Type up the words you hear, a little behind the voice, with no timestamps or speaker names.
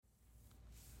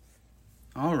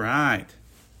All right.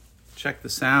 Check the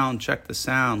sound.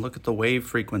 Look at the wave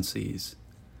frequencies.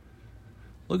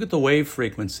 Look at the wave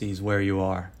frequencies where you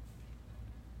are.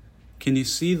 Can you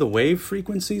see the wave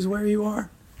frequencies where you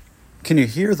are? Can you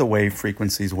hear the wave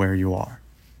frequencies where you are?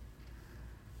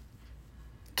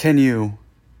 Can you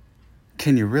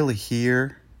really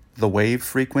hear the wave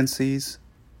frequencies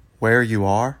where you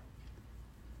are?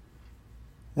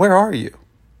 Where are you?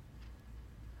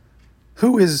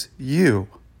 Who is you?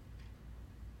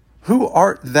 Who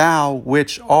art thou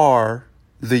which are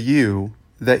the you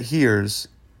that hears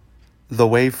the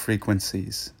wave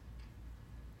frequencies?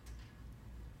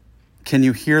 Can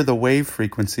you hear the wave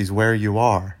frequencies where you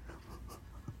are?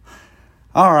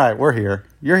 All right, we're here.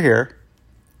 You're here.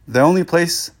 The only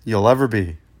place you'll ever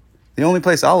be. The only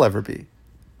place I'll ever be.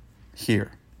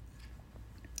 Here.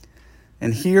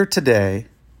 And here today,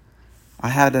 I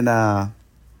had an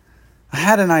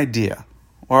idea.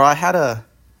 Or I had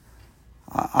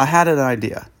an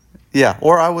idea. Yeah,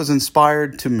 or I was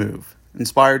inspired to move.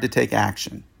 Inspired to take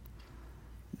action.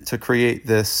 To create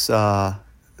this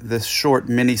short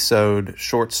mini-sode,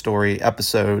 short story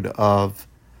episode of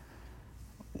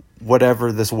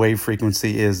whatever this wave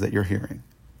frequency is that you're hearing.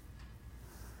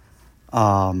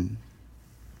 Where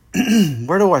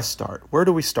do I start? Where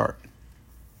do we start?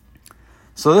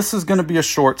 So this is going to be a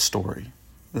short story.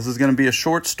 This is going to be a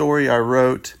short story I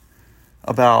wrote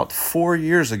about 4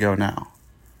 years ago now.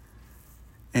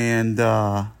 And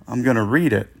I'm going to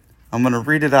read it. I'm going to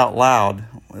read it out loud.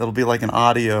 It'll be like an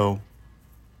audio.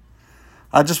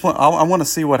 I want to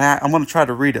see what I'm going to try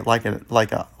to read it like an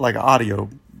audio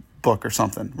book or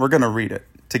something. We're going to read it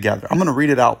together. I'm going to read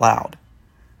it out loud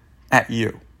at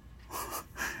you.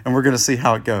 And we're going to see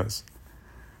how it goes.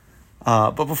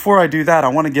 But before I do that, I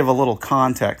want to give a little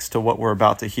context to what we're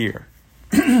about to hear.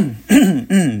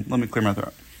 Let me clear my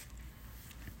throat.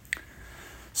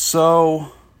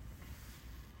 So,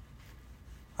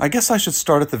 I guess I should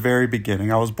start at the very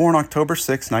beginning. I was born October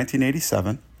 6,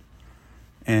 1987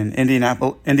 in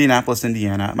Indianapolis,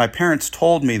 Indiana. My parents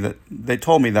told me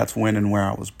that's when and where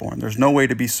I was born. There's no way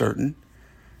to be certain.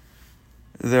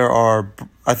 I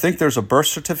think there's a birth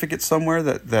certificate somewhere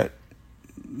that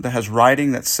has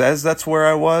writing that says that's where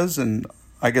I was, and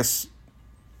I guess,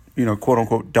 quote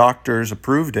unquote, doctors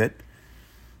approved it.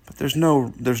 But there's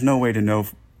no way to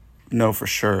know for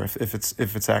sure if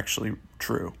it's actually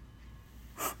true.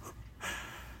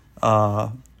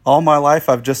 All my life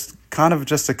I've just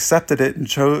accepted it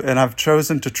and I've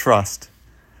chosen to trust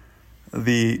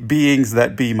the beings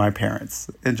that be my parents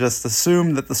and just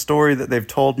assume that the story that they've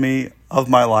told me of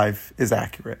my life is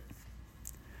accurate.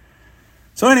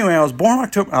 So anyway, I was born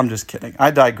October. I'm just kidding. I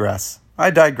digress.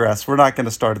 We're not going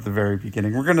to start at the very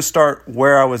beginning. We're going to start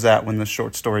where I was at when this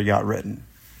short story got written.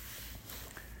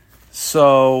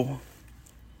 So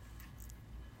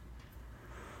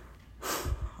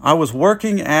I was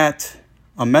working at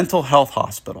a mental health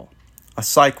hospital, a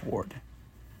psych ward,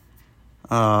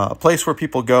 a place where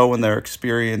people go when they're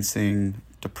experiencing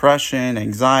depression,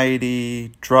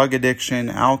 anxiety, drug addiction,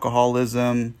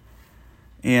 alcoholism,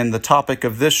 and the topic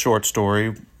of this short story,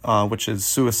 which is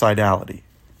suicidality.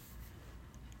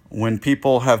 When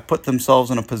people have put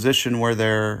themselves in a position where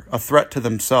they're a threat to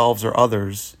themselves or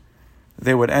others,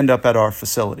 they would end up at our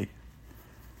facility.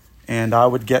 And I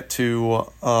would get to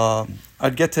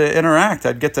interact.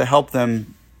 I'd get to help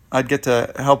them. I'd get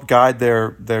to help guide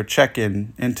their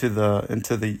check-in into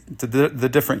the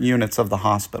different units of the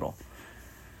hospital.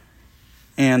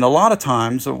 And a lot of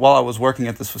times, while I was working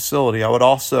at this facility, I would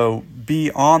also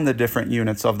be on the different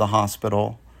units of the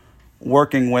hospital,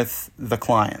 working with the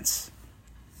clients.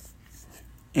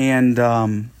 And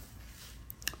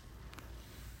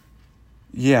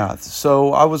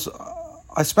so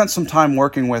I spent some time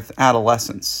working with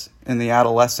adolescents in the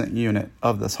adolescent unit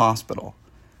of this hospital.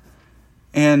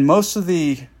 And most of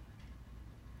the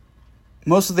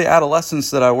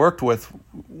adolescents that I worked with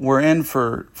were in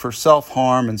for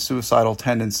self-harm and suicidal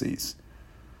tendencies.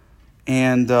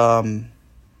 And so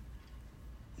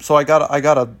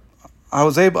I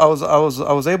was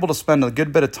able to spend a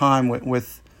good bit of time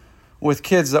with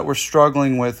kids that were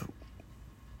struggling with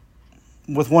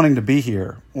wanting to be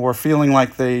here or feeling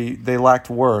like they lacked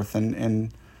worth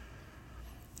and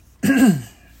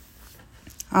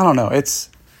I don't know. It's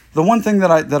the one thing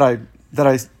that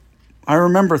I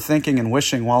remember thinking and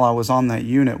wishing while I was on that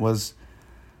unit was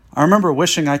I remember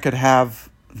wishing I could have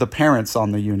the parents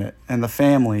on the unit and the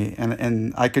family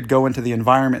and I could go into the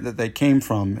environment that they came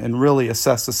from and really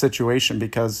assess the situation,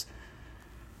 because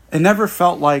I never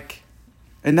felt like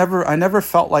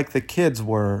the kids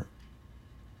were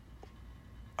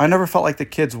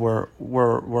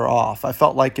off. I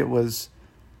felt like it was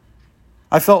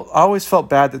I always felt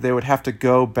bad that they would have to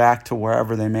go back to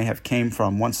wherever they may have came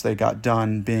from once they got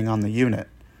done being on the unit.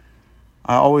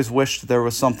 I always wished there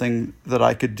was something that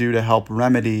I could do to help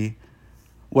remedy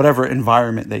whatever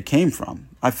environment they came from.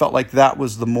 I felt like that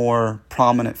was the more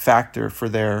prominent factor for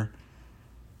their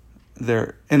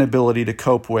inability to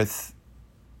cope with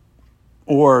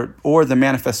or the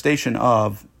manifestation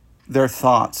of their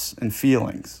thoughts and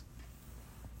feelings.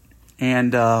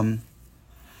 And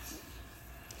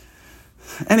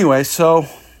anyway, so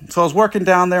I was working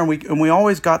down there, and we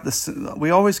always kept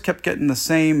getting the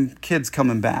same kids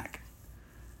coming back.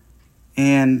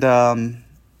 And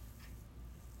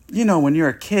when you're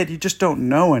a kid, you just don't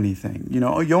know anything.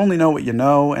 You only know what you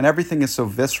know, and everything is so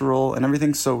visceral and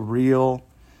everything's so real.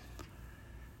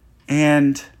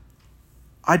 And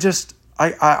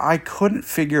I couldn't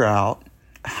figure out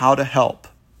how to help.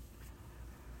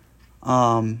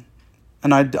 And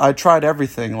I tried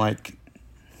everything, like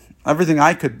everything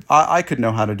I could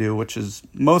know how to do, which is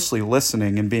mostly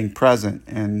listening and being present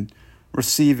and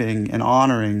receiving and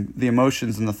honoring the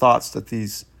emotions and the thoughts that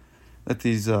these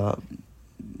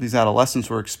adolescents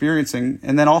were experiencing,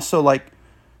 and then also like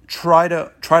try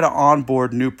to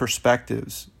onboard new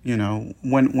perspectives.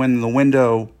 When the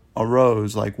window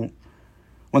arose, like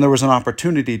when there was an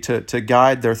opportunity to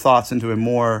guide their thoughts into a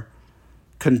more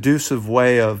conducive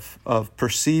way of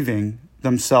perceiving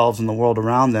themselves and the world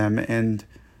around them, and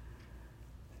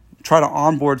try to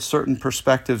onboard certain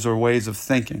perspectives or ways of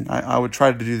thinking. I would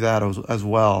try to do that as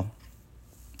well.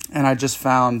 And I just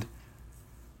found,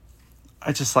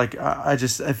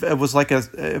 it was like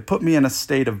it put me in a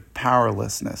state of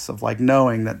powerlessness, of like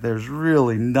knowing that there's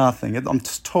really nothing. I'm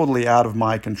just totally out of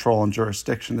my control and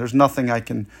jurisdiction. There's nothing I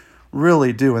can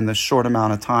really do in this short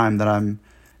amount of time that I'm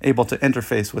able to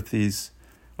interface with these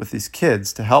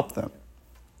kids to help them.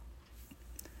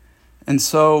 And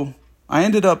so I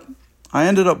ended up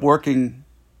working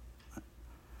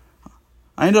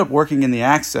in the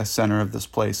access center of this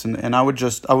place, and I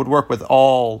would work with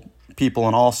all people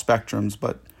on all spectrums.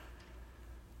 But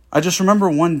I just remember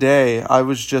one day I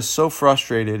was just so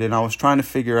frustrated, and I was trying to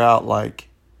figure out, like,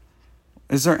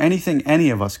 is there anything any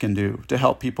of us can do to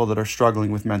help people that are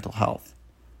struggling with mental health?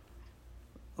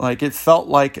 Like, it felt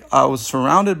like I was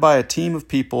surrounded by a team of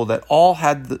people that all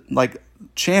had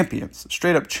champions,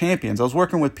 straight up champions. I was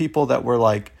working with people that were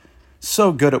like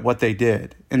so good at what they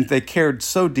did, and they cared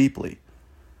so deeply.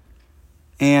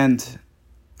 And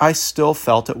I still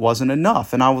felt it wasn't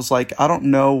enough. And I was like, I don't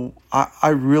know. I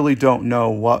really don't know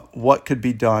what could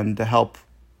be done to help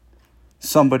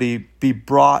somebody be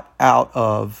brought out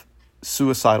of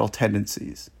suicidal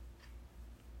tendencies.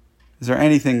 Is there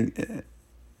anything?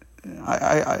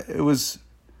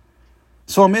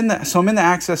 So I'm in the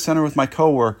access center with my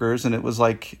coworkers, and it was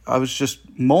like I was just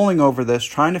mulling over this,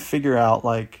 trying to figure out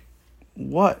like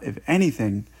what, if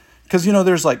anything, because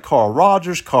there's like Carl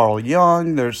Rogers, Carl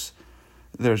Jung, there's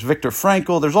Viktor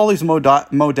Frankl, there's all these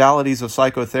modalities of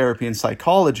psychotherapy and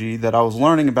psychology that I was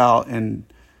learning about and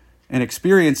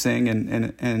experiencing,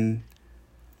 and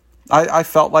I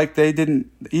felt like they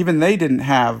didn't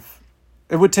have.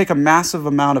 It would take a massive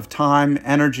amount of time,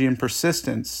 energy, and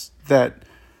persistence that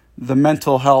the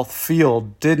mental health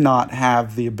field did not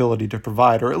have the ability to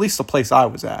provide, or at least the place I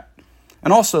was at.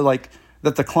 And also like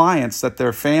that the clients, that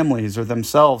their families or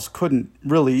themselves couldn't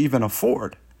really even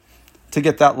afford to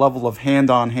get that level of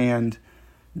hand-on-hand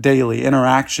daily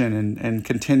interaction and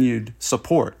continued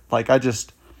support. Like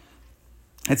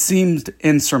it seemed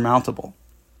insurmountable.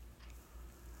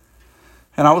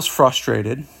 And I was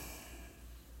frustrated,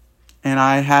 and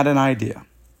I had an idea.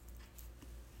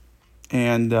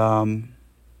 And I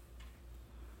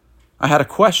had a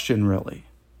question, really.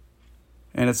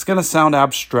 And it's going to sound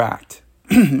abstract.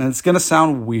 And it's going to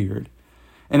sound weird.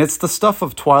 And it's the stuff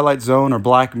of Twilight Zone or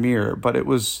Black Mirror. But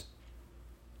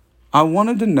I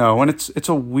wanted to know, and it's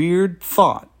a weird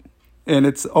thought. And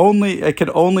it could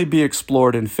only be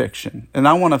explored in fiction. And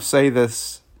I want to say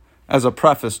this as a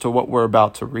preface to what we're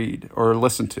about to read or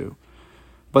listen to.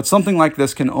 But something like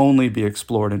this can only be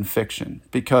explored in fiction,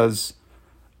 because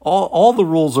all the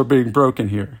rules are being broken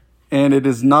here. And it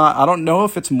is not, I don't know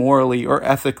if it's morally or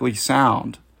ethically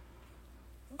sound,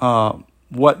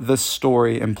 what this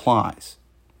story implies.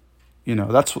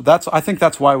 I think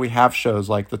that's why we have shows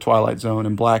like The Twilight Zone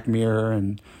and Black Mirror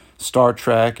and Star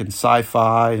Trek and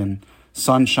Sci-Fi and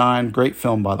Sunshine. Great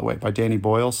film, by the way, by Danny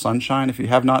Boyle, Sunshine. If you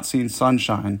have not seen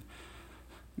Sunshine,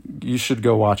 you should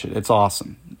go watch it. It's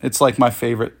awesome. It's like my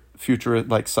favorite future,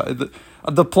 like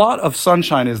the plot of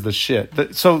Sunshine is the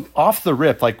shit. So off the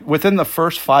rip, like within the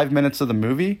first 5 minutes of the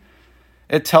movie,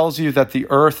 it tells you that the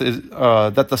earth is,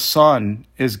 that the sun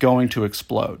is going to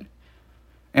explode.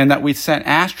 and that we sent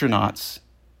astronauts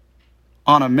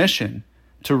on a mission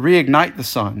to reignite the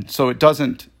sun so it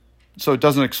doesn't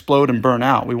explode and burn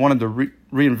out. We wanted to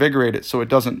reinvigorate it so it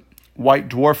doesn't white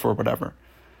dwarf or whatever.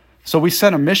 So we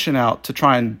sent a mission out to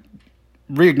try and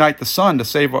reignite the sun to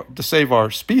save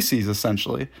our species,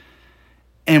 essentially.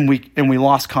 And we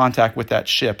lost contact with that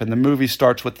ship. And the movie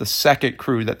starts with the second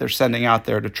crew that they're sending out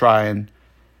there to try and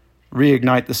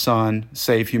reignite the sun,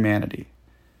 save humanity.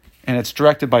 And it's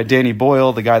directed by Danny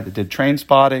Boyle, the guy that did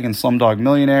Trainspotting and Slumdog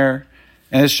Millionaire.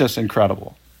 And it's just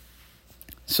incredible.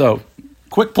 So,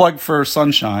 quick plug for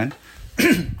Sunshine.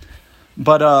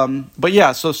 But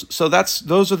yeah, so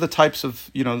those are the types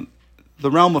of,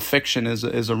 the realm of fiction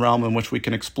is a realm in which we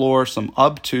can explore some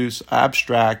obtuse,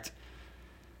 abstract,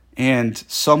 and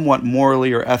somewhat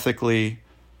morally or ethically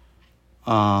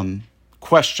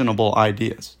questionable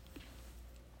ideas.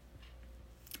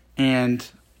 And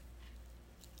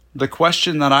the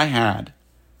question that I had,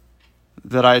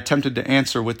 that I attempted to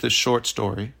answer with this short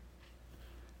story,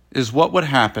 is what would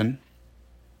happen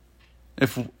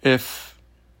if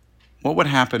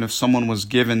someone was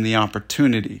given the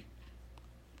opportunity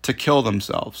to kill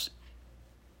themselves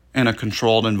in a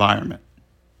controlled environment?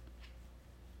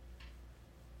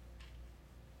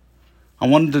 I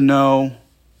wanted to know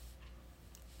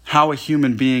how a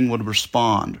human being would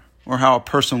respond, or how a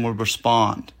person would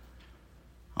respond.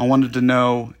 I wanted to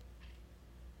know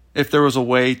if there was a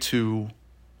way to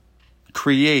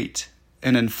create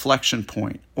an inflection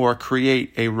point or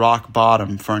create a rock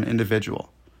bottom for an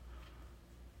individual.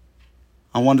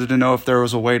 I wanted to know if there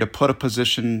was a way to put a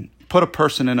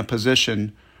person in a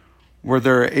position where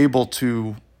they're able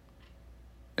to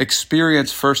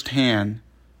experience firsthand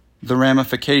the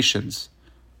ramifications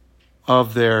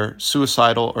of their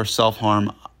suicidal or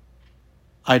self-harm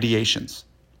ideations.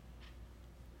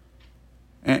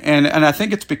 And I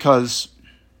think it's because,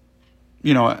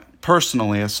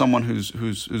 personally, as someone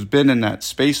who's been in that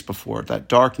space before, that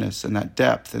darkness and that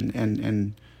depth,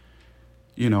 and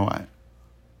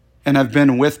I've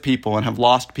been with people and have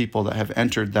lost people that have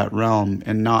entered that realm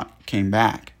and not came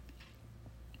back.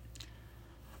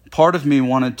 Part of me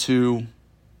wanted to,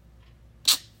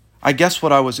 I guess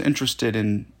what I was interested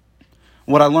in,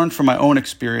 what I learned from my own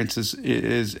experiences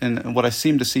is, and what I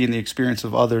seem to see in the experience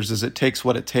of others, is it takes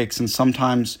what it takes, and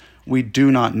sometimes we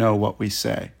do not know what we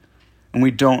say, and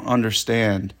we don't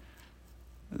understand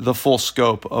the full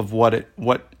scope of what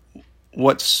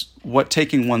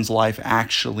taking one's life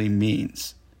actually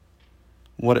means,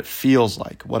 what it feels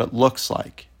like, what it looks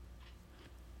like.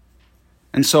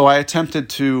 And so I attempted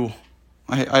to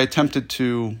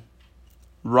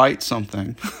write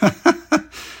something.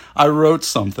 I wrote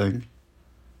something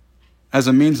as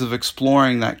a means of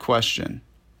exploring that question,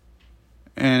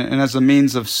 and as a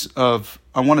means of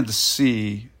I wanted to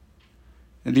see,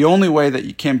 and the only way that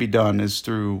it can be done is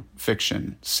through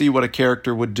fiction. See what a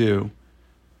character would do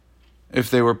if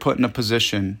they were put in a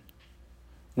position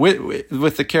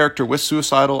with the character with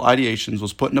suicidal ideations,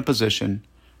 was put in a position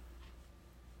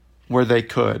where they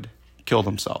could kill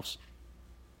themselves.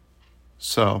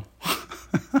 So,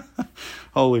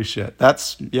 holy shit.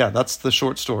 That's the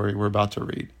short story we're about to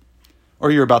read,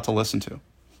 or you're about to listen to,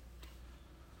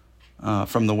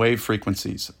 from the wave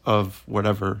frequencies of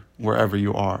wherever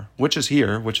you are, which is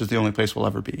here, which is the only place we'll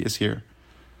ever be, is here.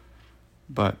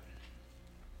 But,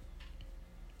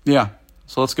 yeah,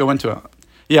 so let's go into it.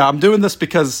 Yeah, I'm doing this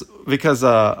because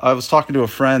I was talking to a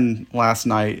friend last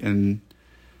night, and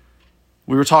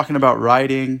we were talking about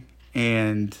writing,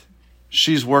 and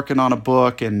she's working on a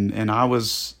book, and I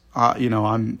was, I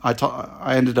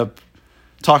ended up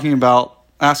asking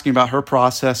about her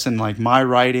process and like my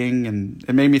writing, and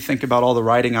it made me think about all the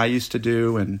writing I used to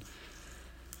do, and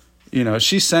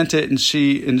she sent it,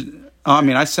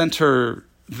 I sent her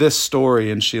this story,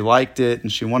 and she liked it,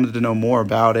 and she wanted to know more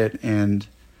about it, and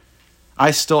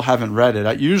I still haven't read it.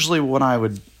 I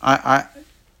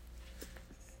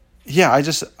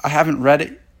haven't read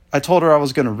it. I told her I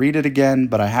was going to read it again,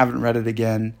 but I haven't read it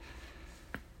again.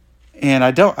 And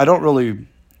I don't really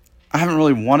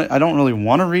want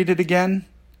to read it again.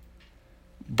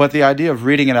 But the idea of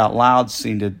reading it out loud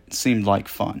seemed like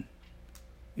fun,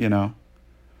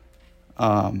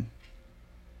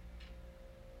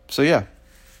 So yeah,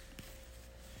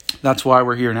 that's why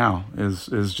we're here now.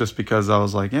 Is just because I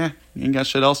was like, you ain't got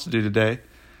shit else to do today.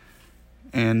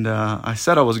 And I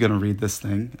said I was going to read this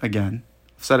thing again.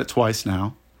 I've said it twice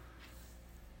now.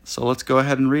 So let's go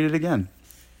ahead and read it again.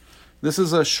 This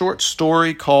is a short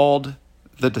story called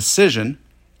The Decision,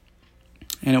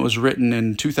 and it was written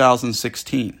in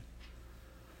 2016.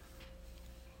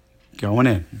 Going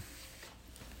in.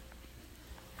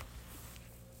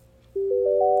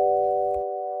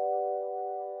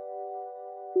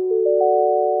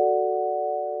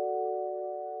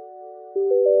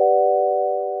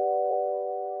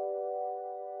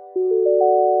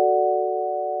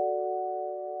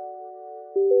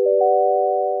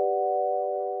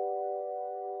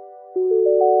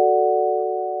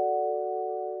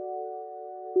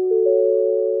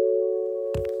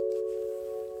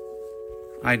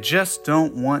 I just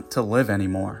don't want to live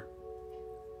anymore.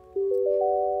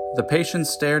 The patient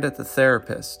stared at the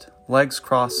therapist, legs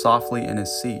crossed softly in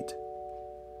his seat.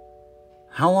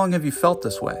 How long have you felt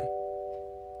this way?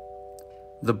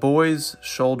 The boy's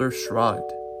shoulders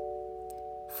shrugged.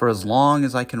 For as long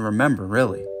as I can remember,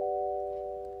 really.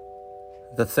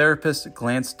 The therapist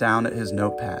glanced down at his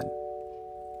notepad.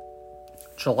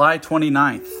 July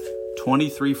 29th,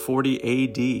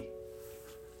 2340 AD.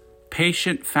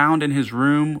 Patient found in his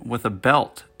room with a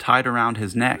belt tied around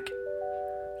his neck.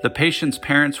 The patient's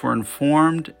parents were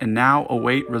informed and now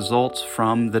await results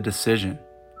from the decision.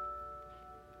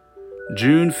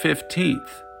 June 15th,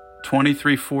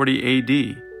 2340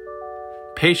 AD.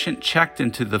 Patient checked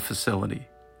into the facility.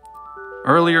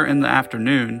 Earlier in the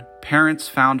afternoon, parents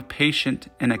found patient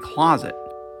in a closet.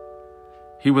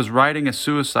 He was writing a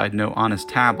suicide note on his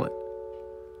tablet.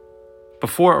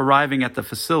 Before arriving at the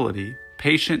facility,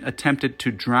 patient attempted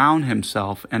to drown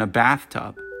himself in a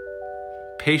bathtub.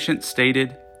 Patient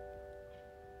stated,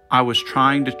 "I was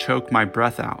trying to choke my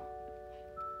breath out."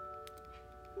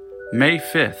 May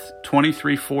 5th,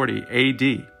 2340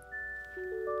 AD.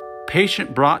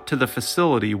 Patient brought to the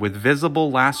facility with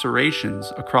visible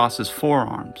lacerations across his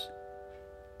forearms.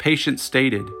 Patient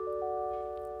stated,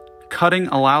 "Cutting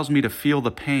allows me to feel the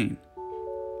pain.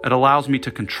 It allows me to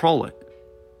control it.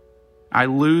 I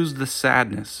lose the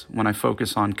sadness when I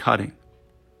focus on cutting."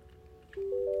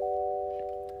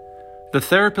 The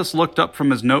therapist looked up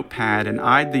from his notepad and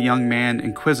eyed the young man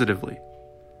inquisitively.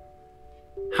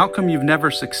 "How come you've never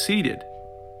succeeded?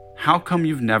 How come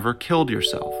you've never killed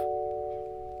yourself?"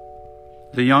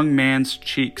 The young man's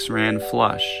cheeks ran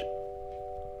flush.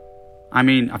 "I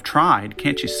mean, I've tried.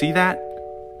 Can't you see that?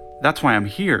 That's why I'm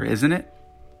here, isn't it?"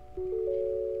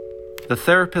 The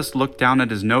therapist looked down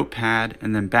at his notepad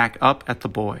and then back up at the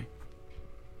boy.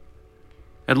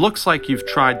 "It looks like you've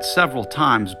tried several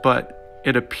times, but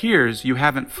it appears you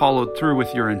haven't followed through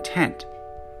with your intent.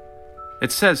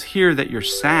 It says here that you're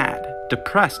sad,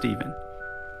 depressed even.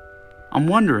 I'm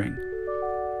wondering,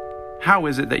 how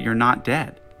is it that you're not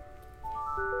dead?"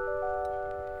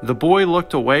 The boy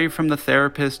looked away from the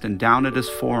therapist and down at his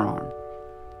forearm.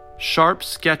 Sharp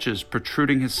sketches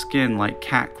protruding his skin like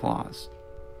cat claws.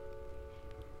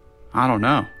 "I don't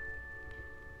know.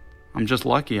 I'm just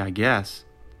lucky, I guess."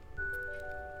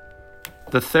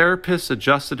 The therapist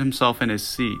adjusted himself in his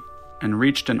seat and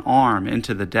reached an arm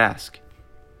into the desk.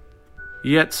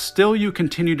 "Yet still you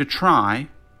continue to try,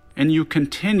 and you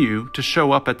continue to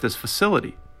show up at this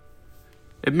facility.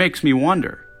 It makes me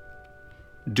wonder,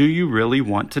 do you really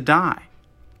want to die?"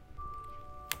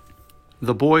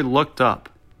 The boy looked up,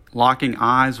 locking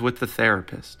eyes with the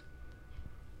therapist.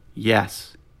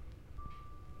 "Yes."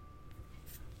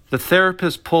 The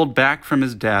therapist pulled back from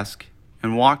his desk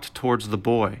and walked towards the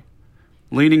boy,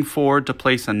 leaning forward to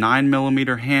place a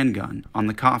 9mm handgun on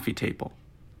the coffee table.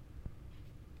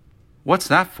 "What's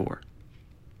that for?"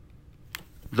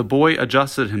 The boy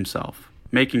adjusted himself,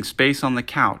 making space on the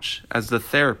couch as the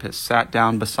therapist sat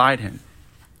down beside him.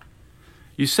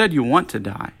 "You said you want to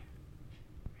die.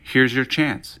 Here's your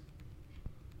chance."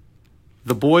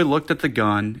 The boy looked at the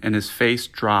gun and his face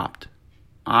dropped,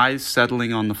 eyes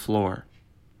settling on the floor.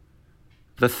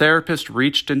 The therapist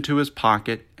reached into his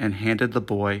pocket and handed the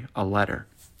boy a letter.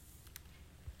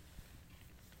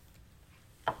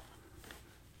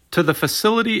 To the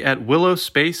facility at Willow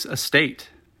Space Estate.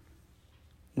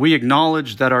 We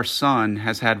acknowledge that our son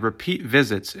has had repeat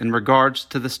visits in regards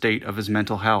to the state of his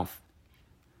mental health.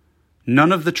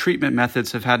 None of the treatment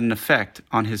methods have had an effect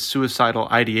on his suicidal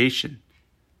ideation.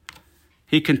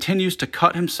 He continues to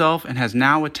cut himself and has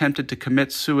now attempted to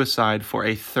commit suicide for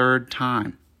a third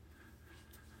time.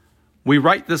 We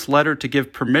write this letter to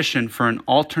give permission for an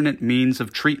alternate means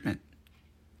of treatment.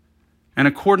 In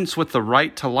accordance with the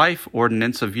Right to Life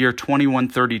Ordinance of year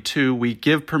 2132, we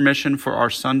give permission for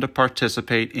our son to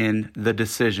participate in the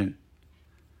decision.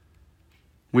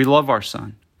 We love our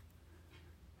son.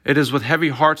 It is with heavy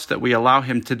hearts that we allow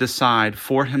him to decide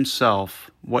for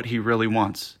himself what he really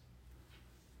wants.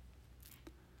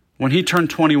 When he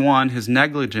turned 21, his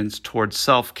negligence towards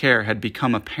self-care had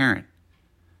become apparent.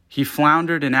 He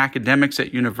floundered in academics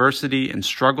at university and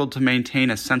struggled to maintain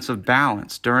a sense of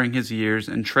balance during his years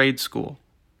in trade school.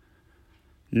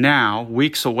 Now,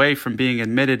 weeks away from being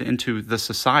admitted into the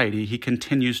society, he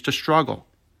continues to struggle.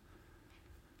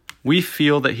 We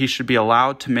feel that he should be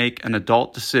allowed to make an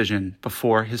adult decision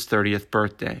before his 30th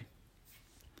birthday.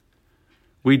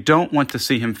 We don't want to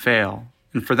see him fail,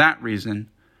 and for that reason,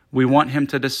 we want him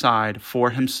to decide for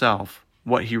himself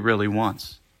what he really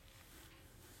wants.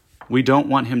 We don't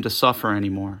want him to suffer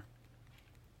anymore.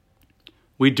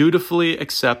 We dutifully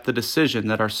accept the decision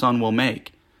that our son will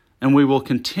make, and we will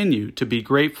continue to be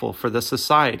grateful for the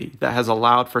society that has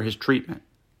allowed for his treatment.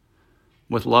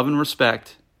 With love and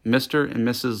respect, Mr. and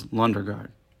Mrs. Lundergaard.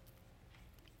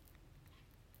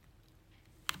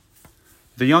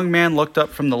 The young man looked up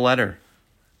from the letter,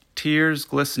 tears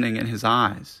glistening in his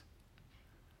eyes.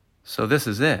 So this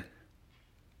is it.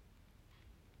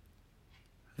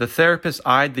 The therapist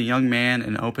eyed the young man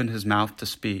and opened his mouth to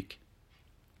speak.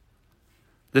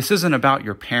 This isn't about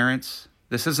your parents.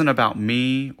 This isn't about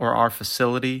me or our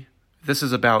facility. This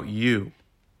is about you.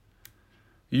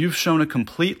 You've shown a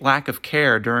complete lack of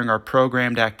care during our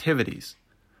programmed activities.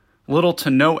 Little to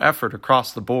no effort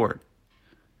across the board.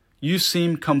 You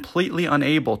seem completely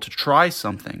unable to try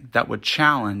something that would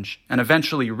challenge and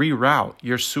eventually reroute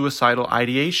your suicidal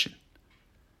ideation.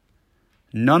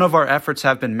 None of our efforts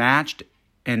have been matched,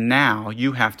 and now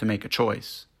you have to make a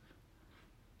choice.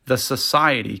 The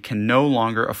society can no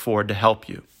longer afford to help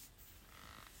you.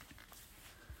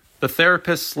 The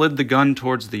therapist slid the gun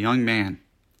towards the young man.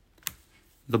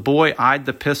 The boy eyed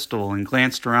the pistol and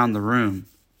glanced around the room.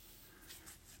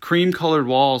 Cream-colored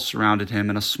walls surrounded him,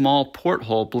 and a small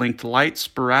porthole blinked light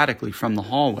sporadically from the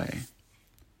hallway.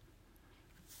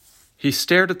 He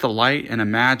stared at the light and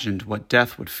imagined what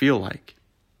death would feel like.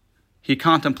 He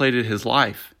contemplated his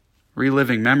life,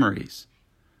 reliving memories,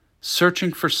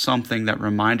 searching for something that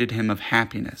reminded him of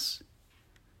happiness.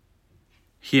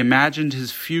 He imagined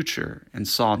his future and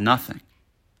saw nothing.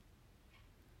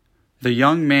 The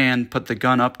young man put the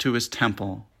gun up to his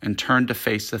temple and turned to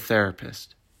face the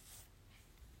therapist.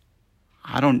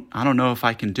 I don't know if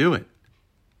I can do it.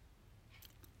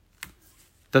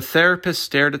 The therapist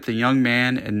stared at the young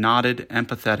man and nodded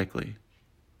empathetically.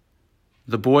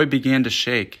 The boy began to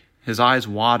shake. His eyes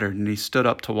watered, and he stood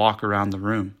up to walk around the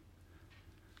room.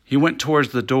 He went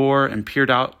towards the door and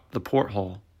peered out the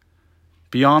porthole.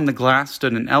 Beyond the glass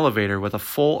stood an elevator with a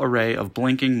full array of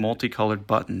blinking multicolored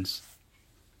buttons.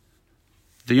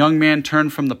 The young man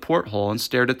turned from the porthole and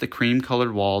stared at the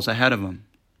cream-colored walls ahead of him.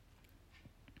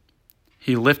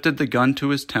 He lifted the gun to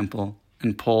his temple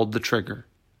and pulled the trigger.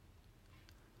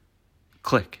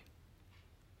 Click.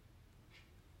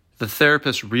 The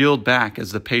therapist reeled back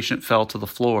as the patient fell to the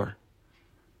floor.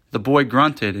 The boy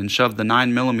grunted and shoved the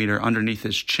 9mm underneath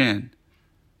his chin.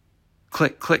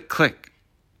 Click, click, click.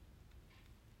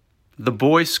 The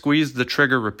boy squeezed the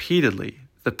trigger repeatedly,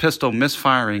 the pistol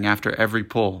misfiring after every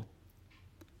pull.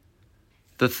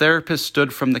 The therapist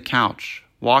stood from the couch,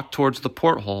 walked towards the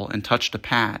porthole, and touched a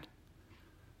pad.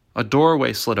 A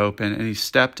doorway slid open, and he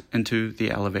stepped into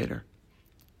the elevator.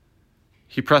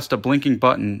 He pressed a blinking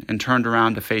button and turned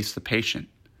around to face the patient.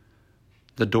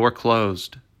 The door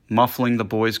closed, muffling the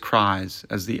boy's cries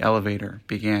as the elevator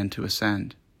began to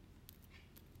ascend.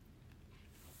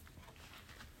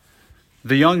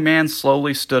 The young man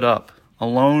slowly stood up,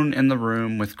 alone in the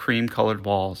room with cream-colored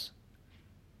walls.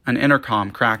 An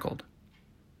intercom crackled.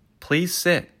 Please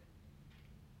sit.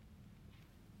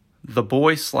 The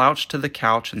boy slouched to the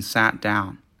couch and sat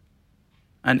down.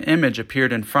 An image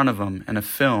appeared in front of him, and a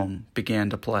film began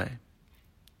to play.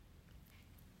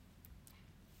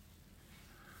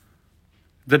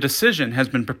 The decision has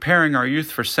been preparing our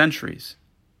youth for centuries.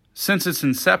 Since its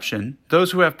inception,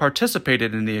 those who have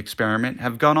participated in the experiment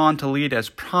have gone on to lead as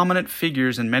prominent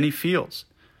figures in many fields,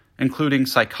 including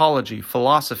psychology,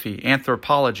 philosophy,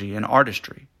 anthropology, and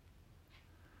artistry.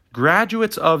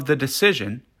 Graduates of the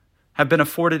decision have been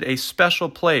afforded a special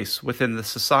place within the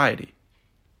society.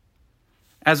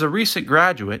 As a recent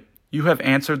graduate, you have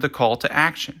answered the call to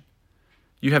action.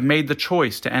 You have made the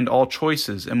choice to end all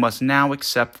choices and must now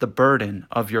accept the burden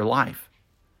of your life.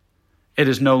 It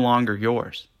is no longer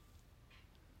yours.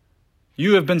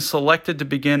 You have been selected to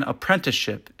begin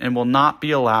apprenticeship and will not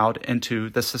be allowed into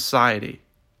the society.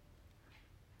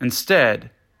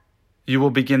 Instead, you will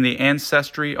begin the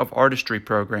Ancestry of Artistry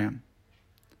program.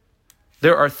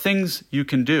 There are things you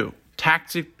can do,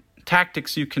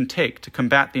 tactics you can take to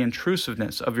combat the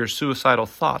intrusiveness of your suicidal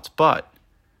thoughts, but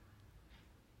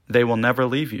they will never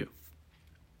leave you.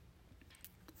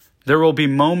 There will be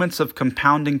moments of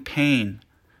compounding pain,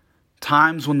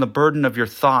 times when the burden of your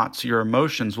thoughts, your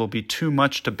emotions will be too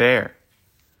much to bear.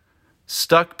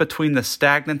 Stuck between the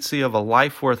stagnancy of a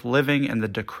life worth living and the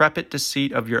decrepit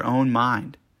deceit of your own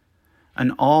mind,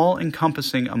 an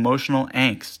all-encompassing emotional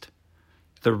angst,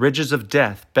 the ridges of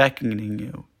death beckoning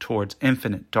you towards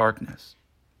infinite darkness.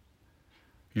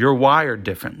 You're wired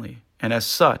differently, and as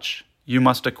such, you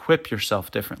must equip yourself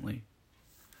differently.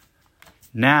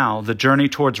 Now the journey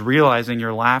towards realizing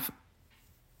your life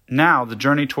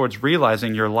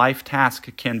task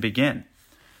can begin,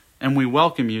 and we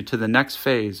welcome you to the next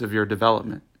phase of your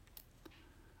development.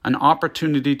 an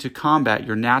opportunity to combat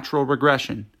your natural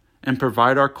regression and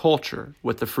provide our culture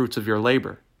with the fruits of your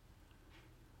labor.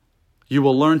 You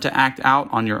will learn to act out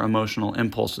on your emotional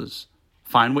impulses,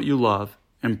 find what you love,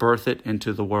 and birth it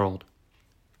into the world.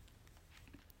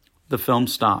 The film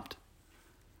stopped.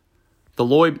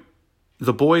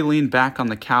 The boy leaned back on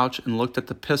the couch and looked at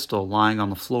the pistol lying on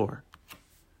the floor.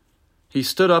 He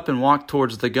stood up and walked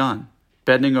towards the gun,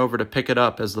 bending over to pick it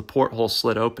up as the porthole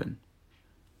slid open.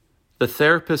 The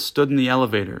therapist stood in the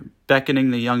elevator,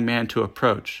 beckoning the young man to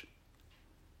approach.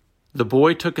 The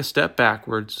boy took a step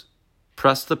backwards,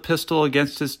 pressed the pistol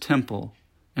against his temple,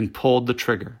 and pulled the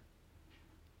trigger.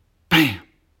 Bam!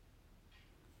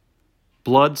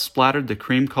 Blood splattered the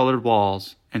cream-colored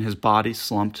walls, and his body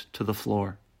slumped to the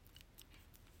floor.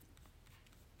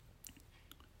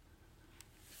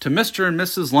 To Mr. and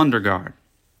Mrs. Lundergaard,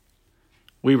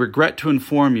 we regret to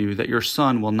inform you that your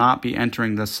son will not be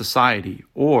entering the Society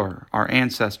or our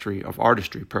Ancestry of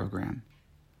Artistry program.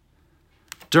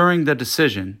 During the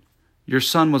decision, your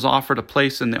son was offered a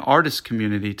place in the artist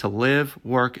community to live,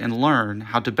 work, and learn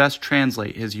how to best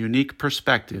translate his unique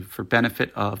perspective for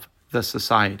benefit of the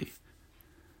society.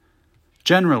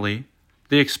 Generally,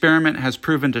 the experiment has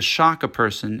proven to shock a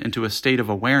person into a state of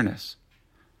awareness.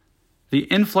 The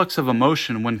influx of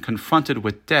emotion when confronted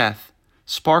with death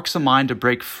sparks a mind to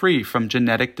break free from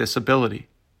genetic disability.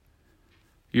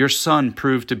 Your son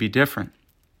proved to be different.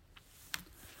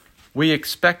 We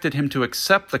expected him to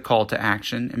accept the call to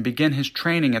action and begin his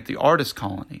training at the artist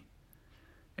colony.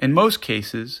 In most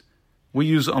cases, we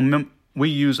use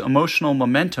emotional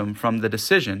momentum from the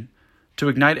decision to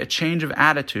ignite a change of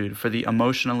attitude for the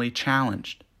emotionally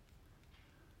challenged.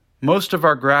 Most of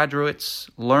our graduates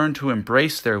learn to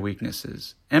embrace their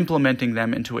weaknesses, implementing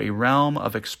them into a realm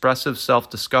of expressive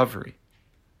self-discovery.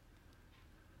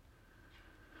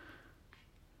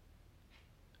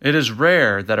 It is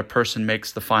rare that a person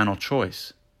makes the final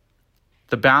choice.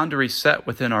 The boundaries set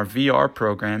within our VR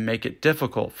program make it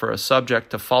difficult for a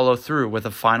subject to follow through with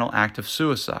a final act of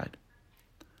suicide.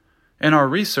 In our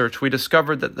research, we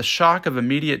discovered that the shock of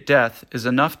immediate death is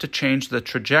enough to change the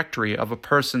trajectory of a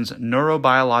person's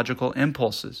neurobiological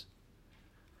impulses.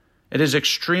 It is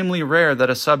extremely rare that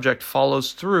a subject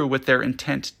follows through with their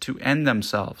intent to end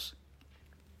themselves.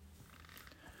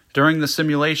 During the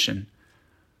simulation,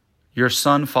 your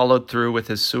son followed through with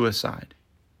his suicide.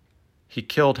 He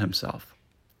killed himself.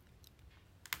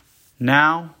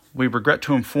 Now, we regret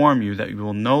to inform you that you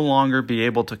will no longer be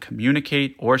able to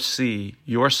communicate or see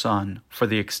your son for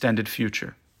the extended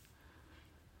future.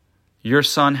 Your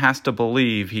son has to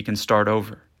believe he can start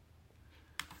over.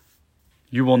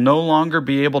 You will no longer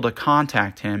be able to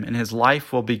contact him, and his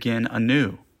life will begin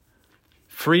anew,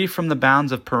 free from the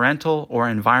bounds of parental or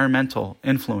environmental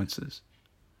influences.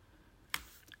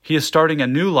 He is starting a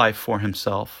new life for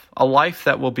himself, a life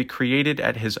that will be created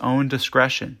at his own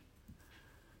discretion.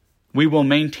 We will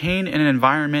maintain an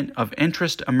environment of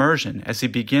interest immersion as he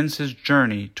begins his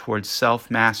journey towards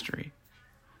self-mastery.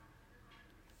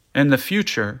 In the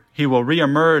future, he will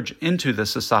re-emerge into the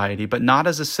society, but not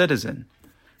as a citizen.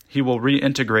 He will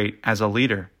reintegrate as a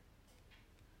leader.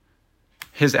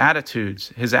 His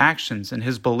attitudes, his actions, and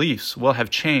his beliefs will have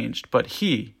changed, but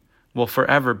he will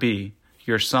forever be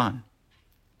your son.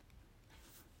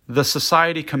 The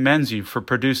society commends you for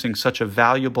producing such a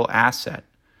valuable asset,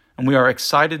 and we are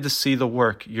excited to see the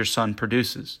work your son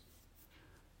produces.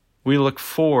 We look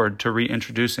forward to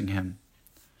reintroducing him.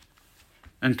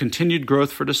 And continued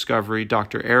growth for discovery,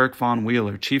 Dr. Eric Von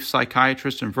Wheeler, Chief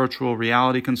Psychiatrist and Virtual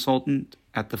Reality Consultant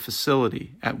at the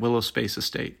facility at Willow Space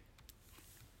Estate.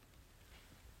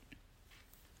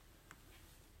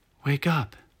 Wake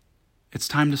up. It's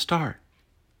time to start.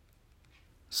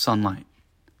 Sunlight.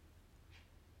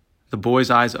 The boy's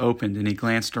eyes opened and he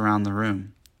glanced around the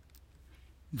room.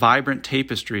 Vibrant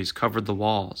tapestries covered the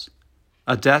walls.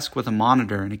 A desk with a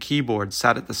monitor and a keyboard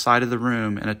sat at the side of the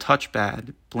room, and a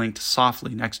touchpad blinked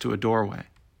softly next to a doorway.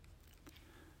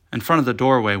 In front of the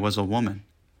doorway was a woman.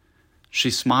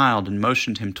 She smiled and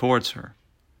motioned him towards her.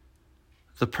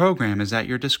 The program is at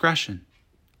your discretion.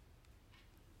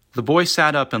 The boy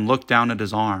sat up and looked down at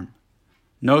his arm.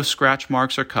 No scratch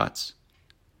marks or cuts.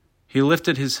 He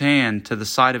lifted his hand to the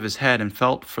side of his head and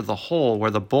felt for the hole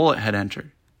where the bullet had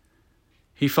entered.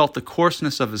 He felt the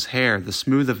coarseness of his hair, the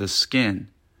smooth of his skin.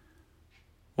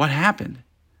 What happened?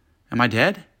 Am I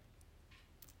dead?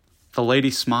 The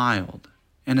lady smiled.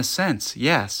 In a sense,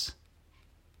 yes.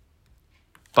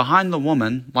 Behind the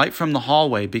woman, light from the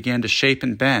hallway began to shape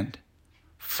and bend.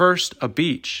 First a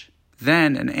beach,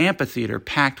 then an amphitheater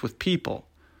packed with people,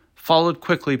 followed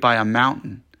quickly by a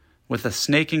mountain with a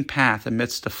snaking path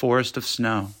amidst a forest of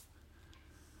snow.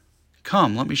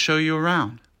 Come, let me show you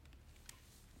around.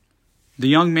 The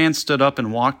young man stood up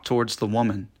and walked towards the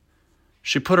woman.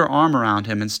 She put her arm around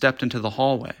him and stepped into the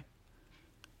hallway.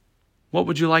 What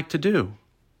would you like to do?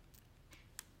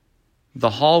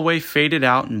 The hallway faded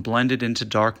out and blended into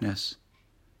darkness.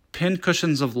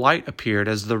 Pincushions of light appeared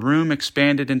as the room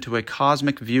expanded into a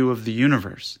cosmic view of the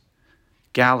universe.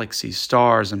 Galaxies,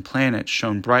 stars, and planets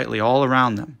shone brightly all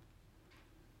around them.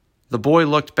 The boy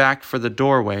looked back for the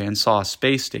doorway and saw a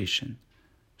space station,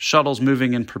 shuttles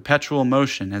moving in perpetual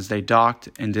motion as they docked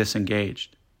and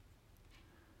disengaged.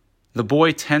 The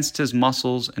boy tensed his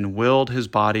muscles and willed his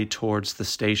body towards the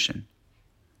station.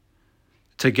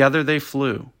 Together they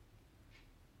flew,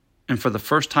 and for the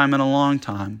first time in a long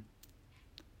time,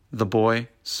 the boy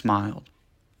smiled.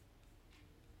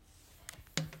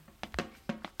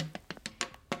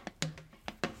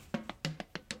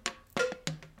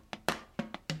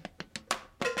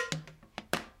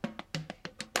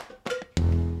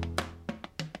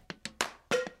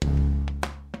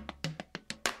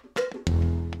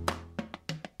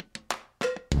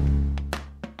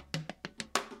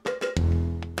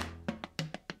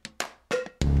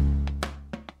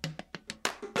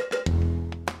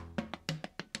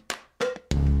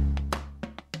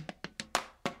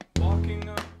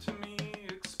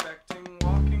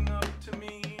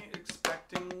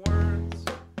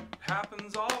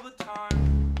 Happens all the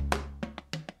time.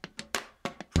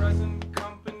 Present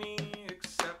company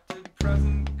accepted,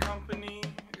 present company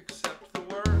accept the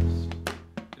worst.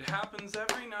 It happens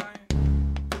every night.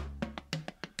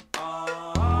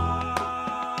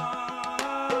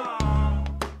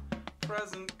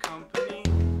 Present company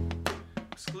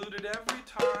excluded every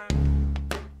time.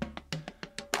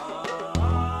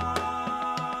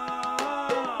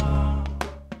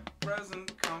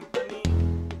 Present company,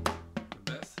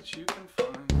 the best that you can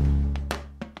find.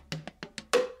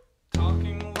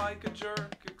 Talking like a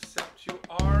jerk, except you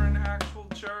are an actual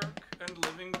jerk and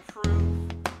living proof.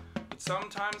 But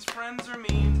sometimes friends are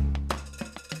mean.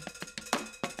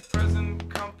 Present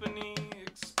company,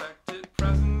 expected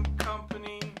present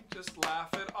company, just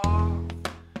laugh it off.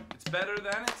 It's better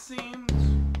than it seems.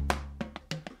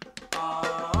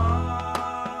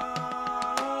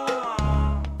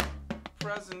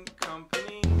 Present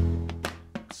company,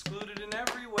 excluded in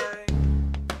every way.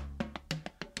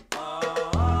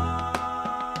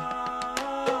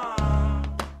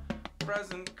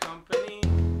 Present company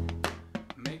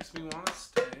makes me want to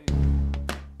stay.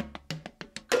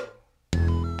 Go.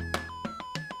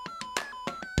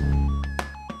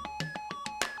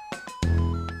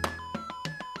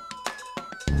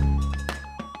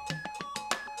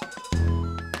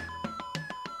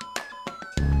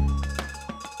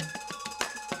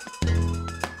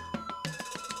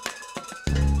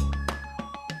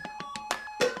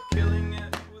 Killing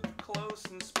it with close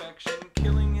inspection,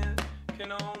 killing it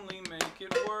can only make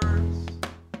it worse.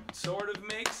 It sort of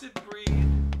makes it breed.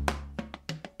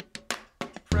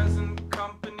 Present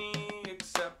company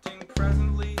accepting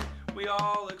presently, we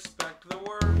all expect the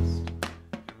worst.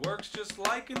 It works just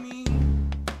like a need.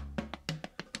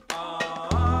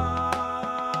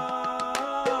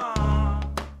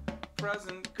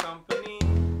 Present